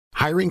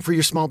Hiring for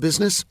your small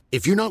business?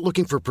 If you're not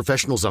looking for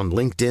professionals on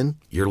LinkedIn,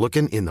 you're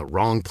looking in the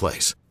wrong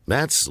place.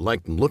 That's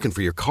like looking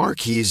for your car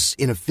keys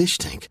in a fish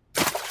tank.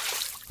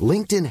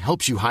 LinkedIn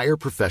helps you hire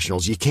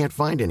professionals you can't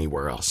find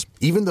anywhere else,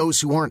 even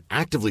those who aren't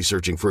actively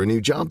searching for a new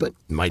job but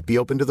might be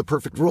open to the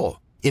perfect role.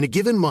 In a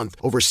given month,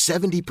 over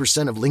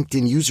 70% of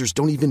LinkedIn users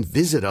don't even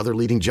visit other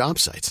leading job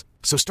sites.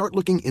 So start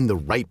looking in the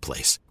right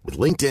place. With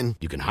LinkedIn,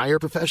 you can hire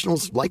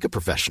professionals like a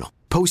professional.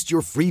 Post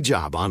your free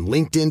job on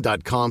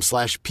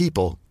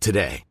linkedin.com/people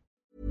today.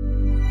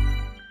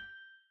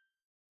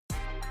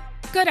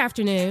 Good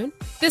afternoon.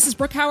 This is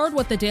Brooke Howard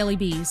with The Daily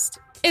Beast.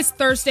 It's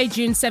Thursday,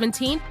 June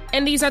 17th,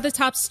 and these are the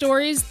top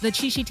stories the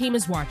Chichi team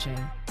is watching.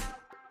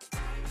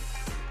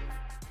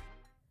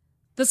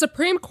 The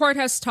Supreme Court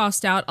has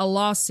tossed out a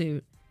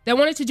lawsuit that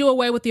wanted to do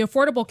away with the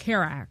Affordable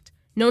Care Act,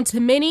 known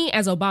to many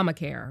as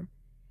Obamacare.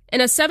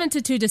 In a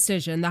 7-2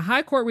 decision, the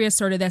High Court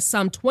reasserted that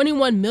some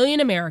 21 million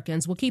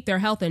Americans will keep their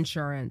health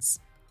insurance,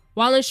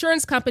 while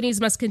insurance companies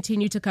must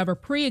continue to cover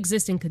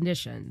pre-existing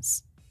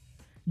conditions.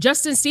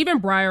 Justice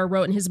Stephen Breyer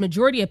wrote in his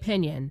majority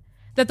opinion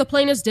that the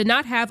plaintiffs did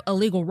not have a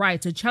legal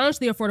right to challenge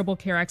the Affordable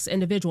Care Act's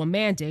individual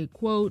mandate,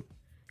 quote,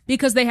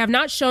 because they have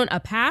not shown a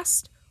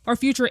past or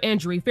future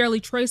injury fairly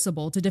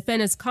traceable to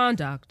defendants'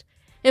 conduct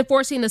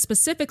enforcing the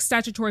specific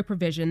statutory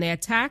provision they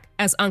attack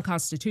as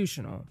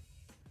unconstitutional.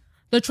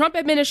 The Trump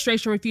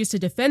administration refused to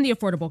defend the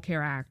Affordable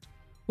Care Act,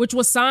 which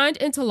was signed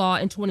into law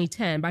in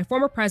 2010 by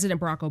former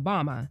President Barack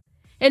Obama,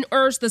 and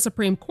urged the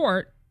Supreme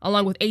Court,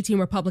 along with 18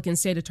 Republican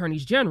state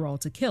attorneys general,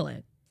 to kill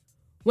it.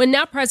 When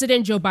now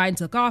President Joe Biden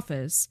took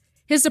office,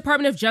 his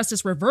Department of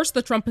Justice reversed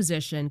the Trump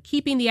position,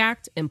 keeping the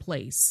act in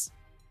place.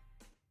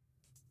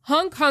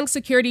 Hong Kong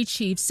security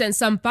chiefs sent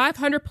some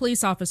 500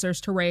 police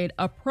officers to raid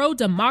a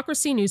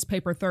pro-democracy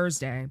newspaper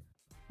Thursday,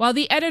 while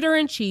the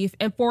editor-in-chief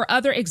and 4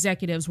 other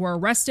executives were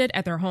arrested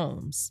at their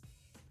homes.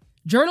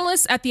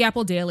 Journalists at the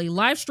Apple Daily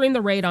live-streamed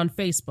the raid on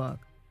Facebook,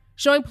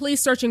 showing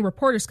police searching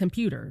reporters'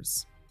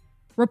 computers.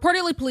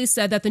 Reportedly, police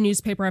said that the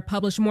newspaper had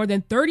published more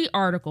than 30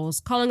 articles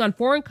calling on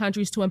foreign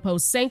countries to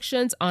impose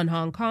sanctions on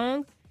Hong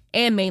Kong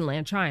and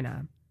mainland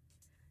China.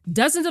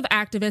 Dozens of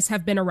activists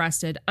have been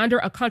arrested under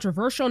a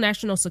controversial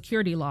national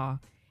security law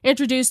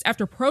introduced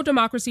after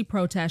pro-democracy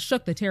protests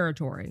shook the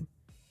territory.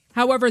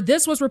 However,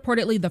 this was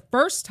reportedly the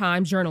first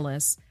time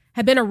journalists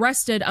had been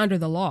arrested under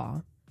the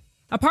law.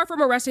 Apart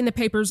from arresting the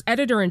paper's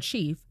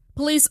editor-in-chief,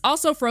 police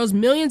also froze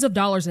millions of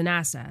dollars in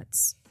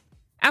assets.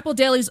 Apple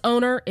Daily's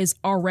owner is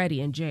already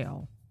in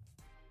jail.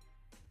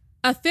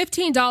 A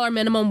 $15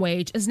 minimum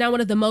wage is now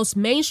one of the most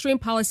mainstream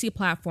policy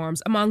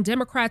platforms among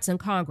Democrats in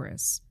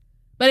Congress.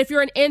 But if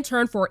you're an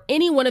intern for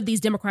any one of these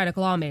Democratic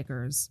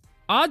lawmakers,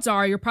 odds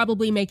are you're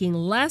probably making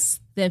less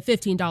than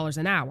 $15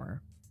 an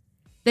hour.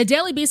 The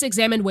Daily Beast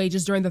examined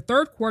wages during the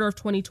third quarter of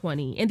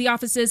 2020 in the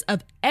offices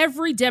of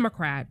every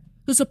Democrat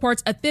who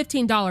supports a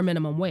 $15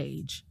 minimum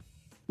wage.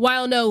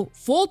 While no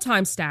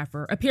full-time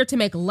staffer appeared to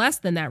make less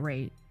than that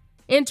rate,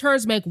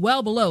 interns make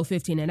well below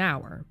 $15 an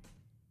hour.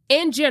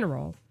 In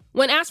general,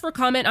 when asked for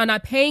comment on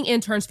not paying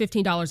interns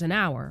 $15 an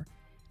hour,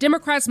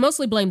 Democrats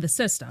mostly blame the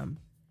system.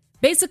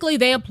 Basically,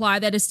 they imply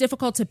that it's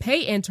difficult to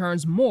pay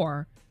interns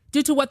more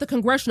due to what the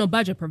congressional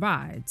budget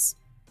provides.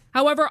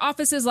 However,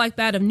 offices like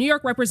that of New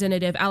York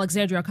Representative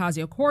Alexandria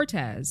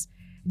Ocasio-Cortez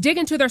dig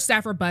into their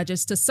staffer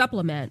budgets to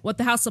supplement what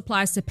the House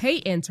supplies to pay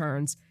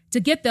interns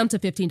to get them to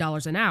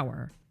 $15 an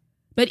hour.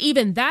 But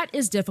even that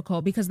is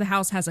difficult because the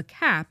House has a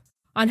cap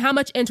on how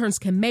much interns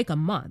can make a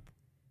month.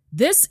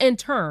 This, in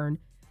turn,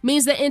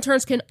 means that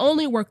interns can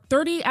only work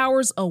 30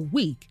 hours a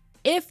week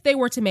if they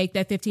were to make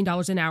that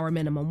 $15 an hour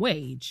minimum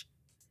wage.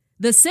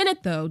 The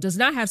Senate, though, does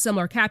not have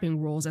similar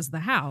capping rules as the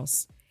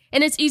House,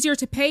 and it's easier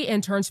to pay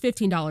interns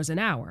 $15 an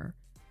hour.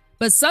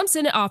 But some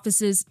Senate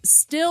offices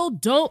still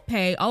don't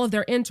pay all of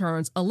their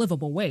interns a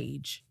livable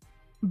wage.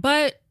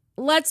 But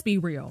let's be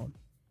real.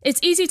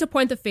 It's easy to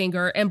point the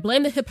finger and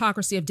blame the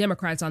hypocrisy of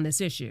Democrats on this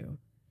issue.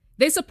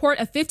 They support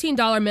a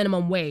 $15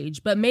 minimum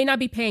wage, but may not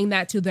be paying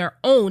that to their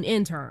own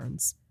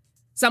interns.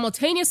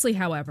 Simultaneously,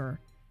 however,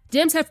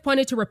 Dems have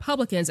pointed to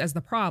Republicans as the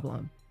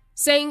problem,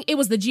 saying it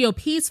was the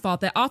GOP's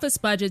fault that office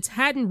budgets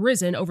hadn't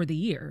risen over the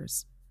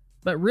years.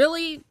 But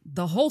really,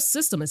 the whole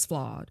system is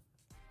flawed.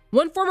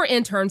 One former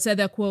intern said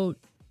that, quote,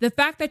 the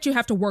fact that you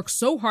have to work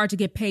so hard to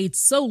get paid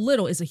so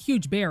little is a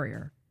huge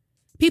barrier.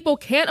 People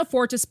can't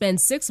afford to spend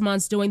 6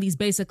 months doing these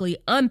basically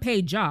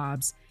unpaid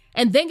jobs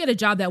and then get a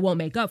job that won't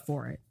make up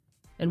for it.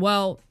 And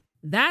well,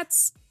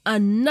 that's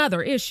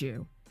another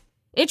issue.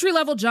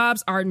 Entry-level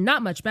jobs are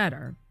not much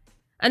better.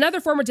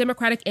 Another former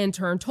Democratic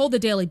intern told the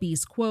Daily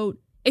Beast, quote,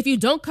 if you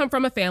don't come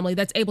from a family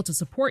that's able to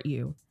support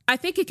you, I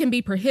think it can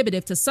be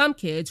prohibitive to some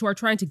kids who are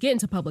trying to get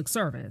into public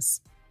service.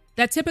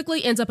 That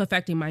typically ends up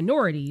affecting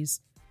minorities,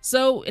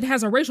 so it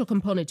has a racial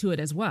component to it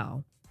as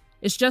well.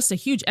 It's just a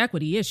huge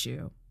equity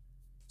issue.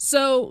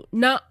 So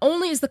not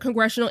only is the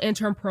congressional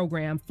intern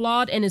program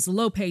flawed in its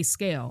low pay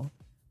scale,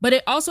 but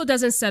it also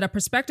doesn't set up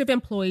prospective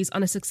employees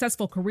on a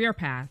successful career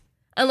path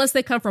unless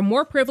they come from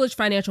more privileged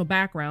financial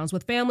backgrounds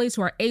with families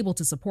who are able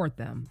to support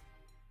them.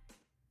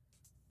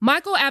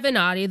 Michael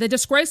Avenatti, the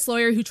disgraced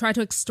lawyer who tried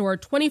to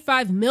extort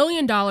 $25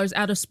 million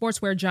out of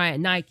sportswear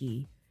giant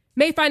Nike,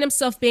 may find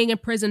himself being in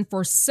prison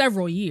for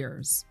several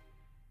years.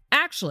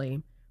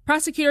 Actually,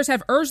 prosecutors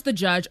have urged the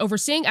judge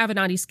overseeing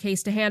Avenatti's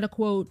case to hand a,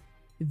 quote,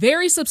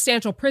 very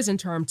substantial prison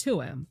term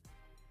to him.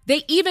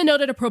 They even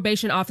noted a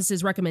probation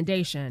office's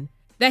recommendation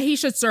that he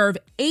should serve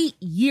 8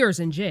 years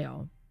in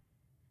jail.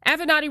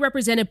 Avenatti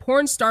represented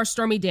porn star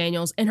Stormy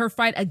Daniels in her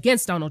fight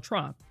against Donald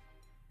Trump.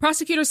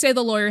 Prosecutors say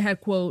the lawyer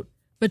had, quote,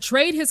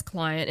 betrayed his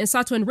client and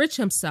sought to enrich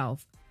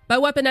himself by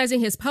weaponizing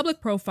his public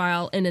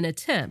profile in an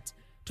attempt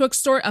to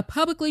extort a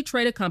publicly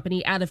traded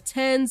company out of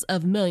tens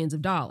of millions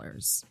of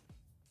dollars.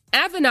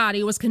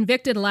 Avenatti was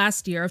convicted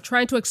last year of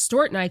trying to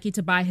extort Nike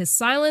to buy his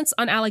silence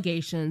on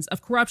allegations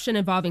of corruption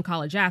involving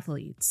college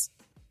athletes.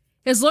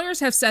 His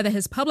lawyers have said that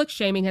his public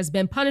shaming has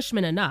been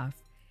punishment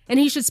enough, and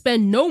he should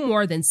spend no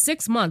more than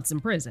 6 months in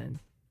prison.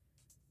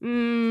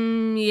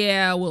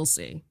 Yeah, we'll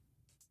see.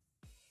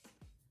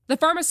 The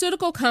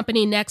pharmaceutical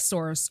company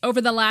NextSource, over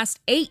the last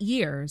 8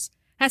 years,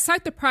 has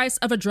hiked the price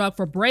of a drug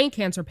for brain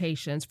cancer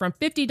patients from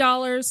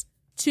 $50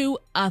 to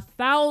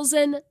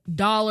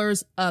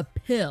 $1,000 a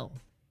pill,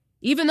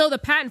 even though the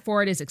patent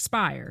for it is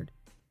expired.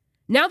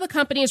 Now the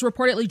company is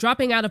reportedly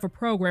dropping out of a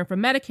program for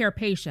Medicare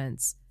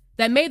patients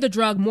that made the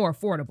drug more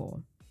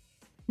affordable.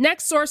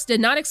 NextSource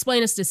did not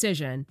explain its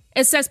decision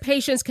and says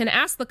patients can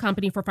ask the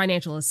company for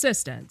financial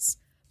assistance,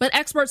 but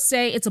experts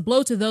say it's a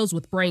blow to those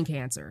with brain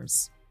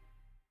cancers.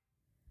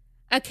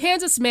 A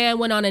Kansas man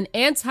went on an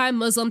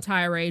anti-Muslim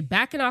tirade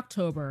back in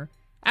October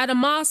at a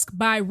mosque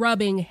by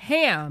rubbing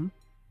ham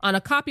on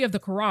a copy of the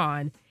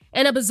Quran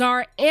in a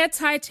bizarre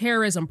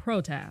anti-terrorism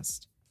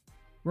protest.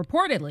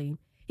 Reportedly,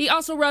 he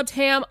also rubbed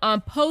ham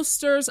on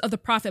posters of the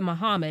Prophet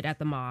Muhammad at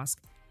the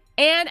mosque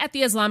and at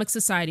the Islamic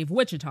Society of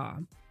Wichita.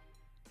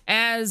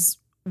 As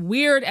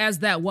weird as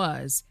that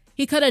was,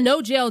 he cut a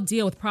no-jail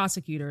deal with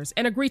prosecutors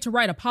and agreed to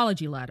write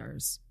apology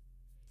letters.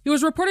 He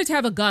was reported to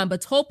have a gun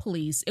but told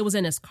police it was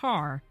in his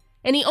car,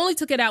 and he only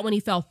took it out when he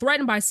felt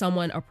threatened by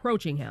someone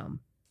approaching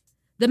him.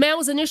 The man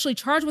was initially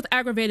charged with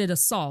aggravated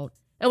assault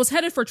and was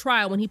headed for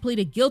trial when he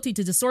pleaded guilty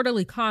to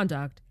disorderly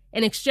conduct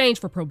in exchange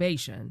for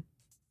probation.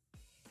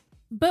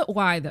 But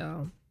why,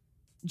 though?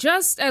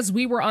 Just as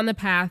we were on the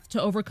path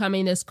to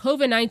overcoming this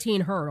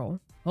COVID-19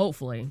 hurdle,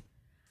 hopefully,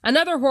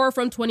 another horror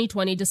from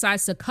 2020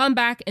 decides to come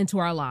back into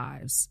our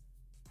lives.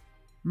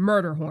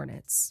 Murder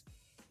hornets.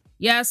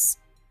 Yes,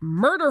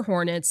 murder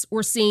hornets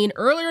were seen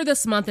earlier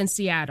this month in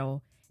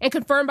Seattle and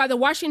confirmed by the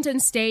Washington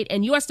State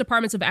and U.S.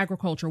 Departments of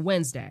Agriculture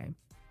Wednesday.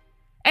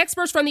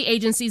 Experts from the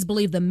agencies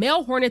believe the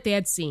male hornet they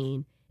had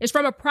seen is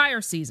from a prior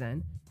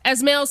season,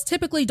 as males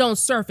typically don't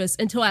surface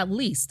until at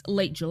least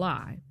late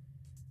July.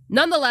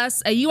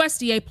 Nonetheless, a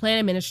USDA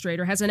plant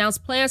administrator has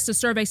announced plans to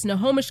survey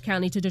Snohomish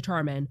County to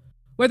determine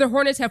whether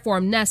hornets have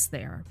formed nests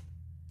there.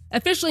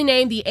 Officially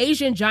named the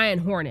Asian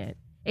giant hornet,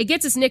 it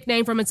gets its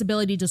nickname from its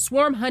ability to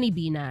swarm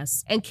honeybee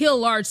nests and kill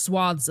large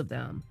swaths of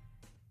them.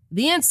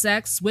 The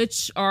insects,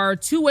 which are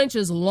 2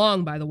 inches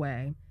long, by the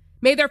way,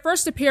 made their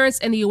first appearance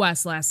in the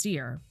U.S. last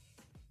year.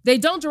 They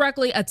don't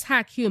directly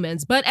attack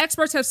humans, but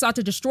experts have sought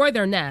to destroy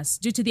their nests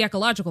due to the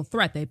ecological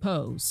threat they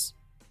pose.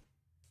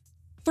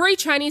 3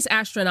 Chinese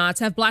astronauts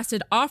have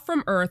blasted off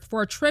from Earth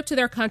for a trip to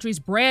their country's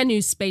brand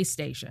new space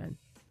station.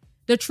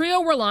 The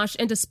trio were launched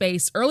into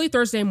space early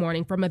Thursday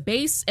morning from a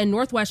base in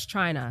northwest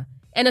China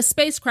and a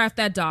spacecraft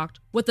that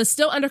docked with the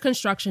still under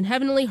construction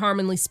Heavenly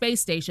Harmony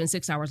space station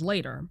 6 hours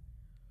later.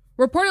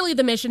 Reportedly,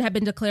 the mission had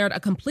been declared a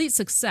complete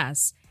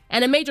success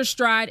and a major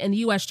stride in the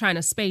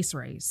U.S.-China space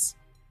race.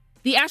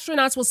 The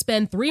astronauts will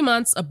spend 3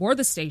 months aboard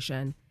the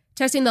station,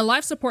 testing the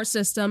life support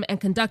system and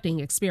conducting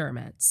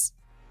experiments.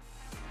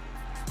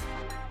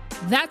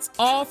 That's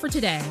all for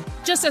today.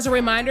 Just as a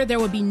reminder, there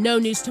will be no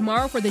news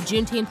tomorrow for the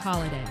Juneteenth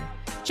holiday.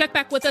 Check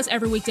back with us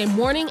every weekday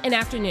morning and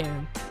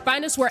afternoon.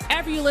 Find us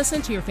wherever you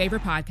listen to your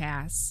favorite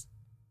podcasts.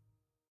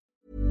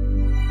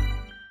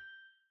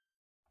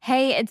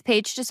 Hey, it's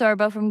Paige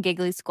DeSorbo from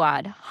Giggly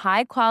Squad.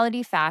 High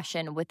quality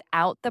fashion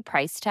without the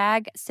price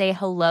tag. Say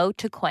hello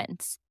to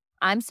Quince.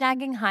 I'm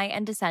snagging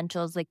high-end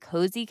essentials like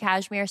cozy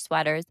cashmere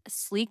sweaters,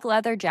 sleek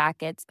leather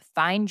jackets,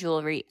 fine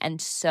jewelry,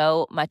 and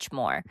so much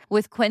more.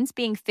 With Quince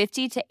being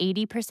 50 to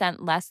 80%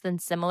 less than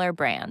similar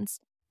brands.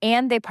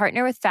 And they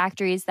partner with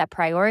factories that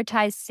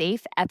prioritize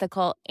safe,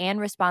 ethical, and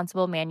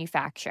responsible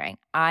manufacturing.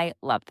 I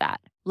love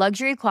that.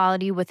 Luxury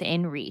quality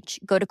within reach.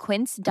 Go to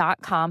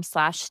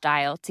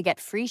quince.com/style to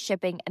get free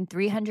shipping and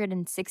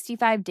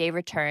 365-day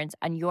returns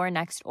on your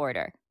next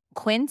order.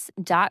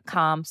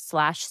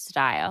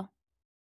 Quince.com/style.